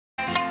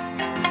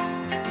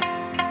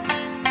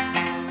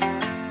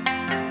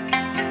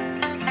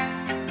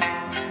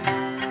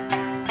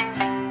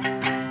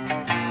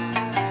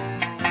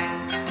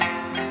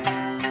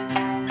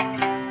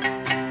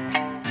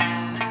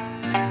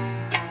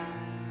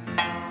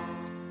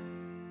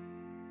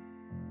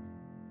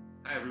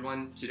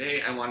everyone.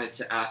 Today I wanted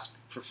to ask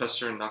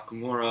Professor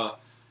Nakamura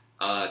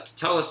to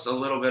tell us a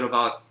little bit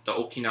about the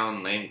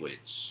Okinawan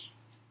language.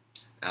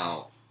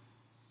 Now,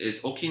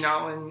 is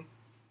Okinawan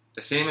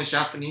the same as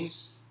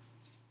Japanese?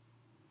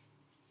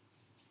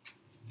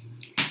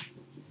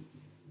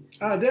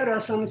 There are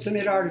some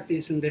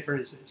similarities and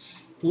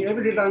differences. In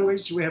every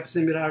language, we have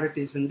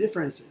similarities and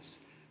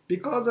differences.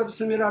 Because of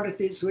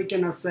similarities, we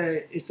cannot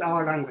say it's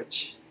our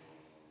language.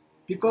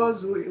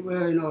 Because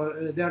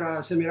there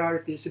are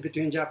similarities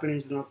between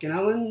Japanese and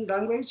Okinawan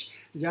language,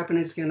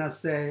 Japanese cannot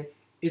say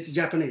it's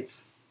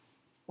Japanese,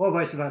 or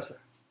vice versa.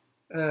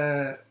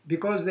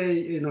 Because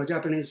they,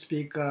 Japanese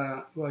speak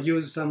or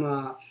use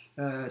some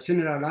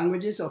similar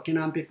languages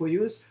Okinawan people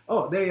use.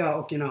 Oh, they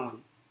are Okinawan.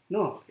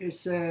 No,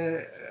 it's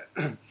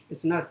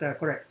it's not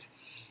correct.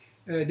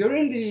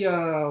 During the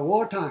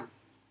wartime,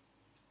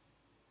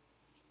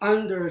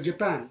 under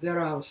Japan, there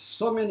are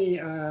so many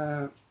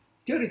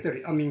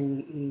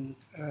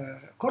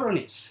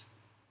colonies.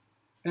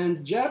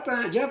 And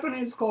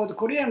Japanese called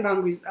Korean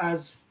language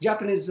as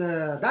Japanese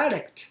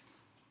dialect.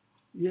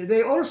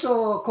 They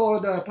also call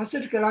the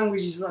Pacific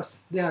languages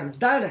as their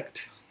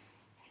dialect,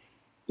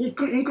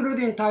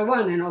 including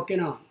Taiwan and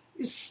Okinawa.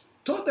 It's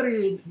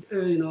totally,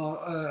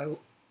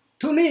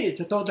 to me,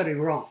 it's totally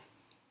wrong.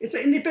 It's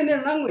an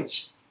independent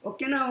language.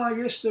 Okinawa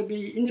used to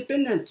be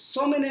independent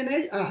so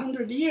many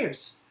 100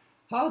 years.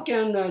 How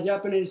can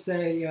Japanese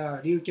say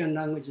Ryukyuan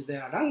language is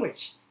their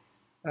language?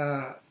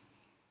 I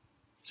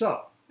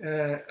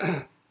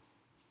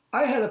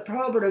had a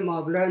problem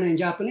of learning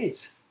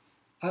Japanese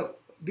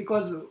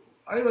because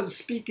I was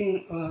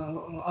speaking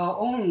our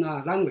own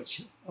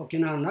language,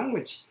 Okinawan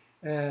language,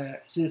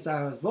 since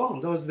I was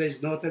born. Those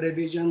days, no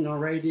television, no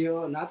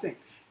radio, nothing.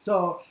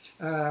 So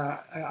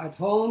at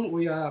home,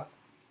 we are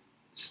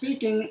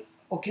speaking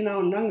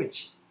Okinawan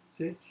language.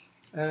 See,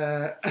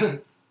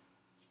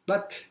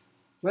 but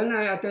when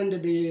I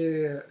attended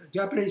the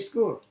Japanese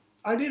school,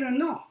 I didn't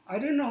know. I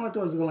didn't know what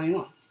was going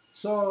on.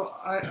 So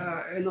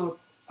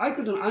I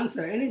couldn't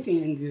answer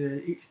anything in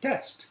the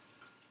test.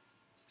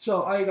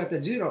 So I got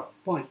a 0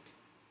 point.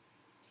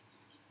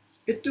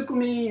 It took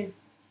me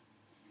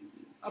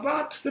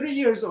about 3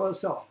 years or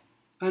so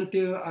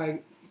until I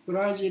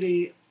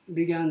gradually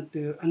began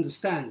to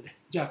understand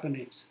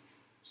Japanese.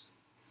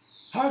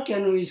 How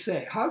can they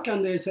say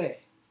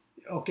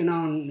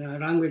Okinawan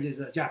language is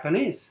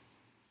Japanese?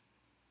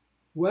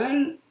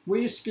 When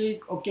we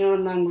speak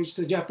Okinawan language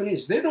to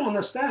Japanese, they don't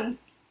understand.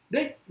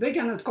 They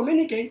cannot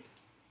communicate.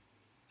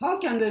 How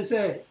can they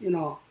say,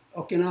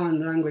 Okinawan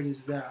language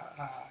is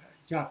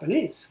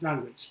Japanese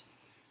language?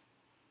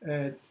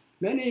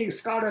 Many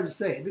scholars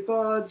say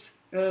because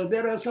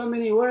there are so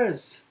many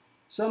words,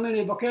 so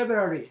many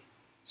vocabulary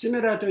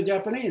similar to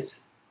Japanese.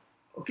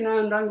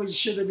 Okinawan language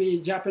should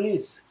be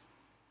Japanese.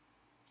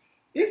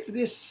 If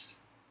this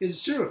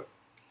is true,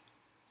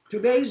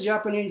 today's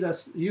Japanese are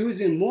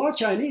using more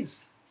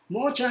Chinese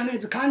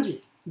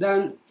kanji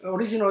than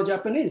original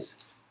Japanese.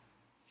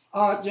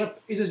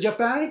 Is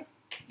Japan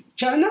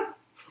China?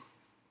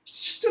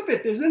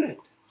 Stupid, isn't it?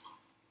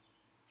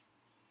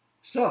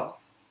 So,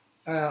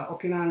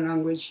 Okinawan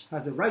language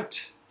has a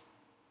right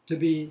to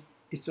be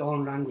its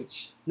own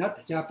language,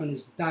 not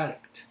Japanese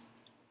dialect.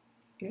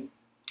 Okay?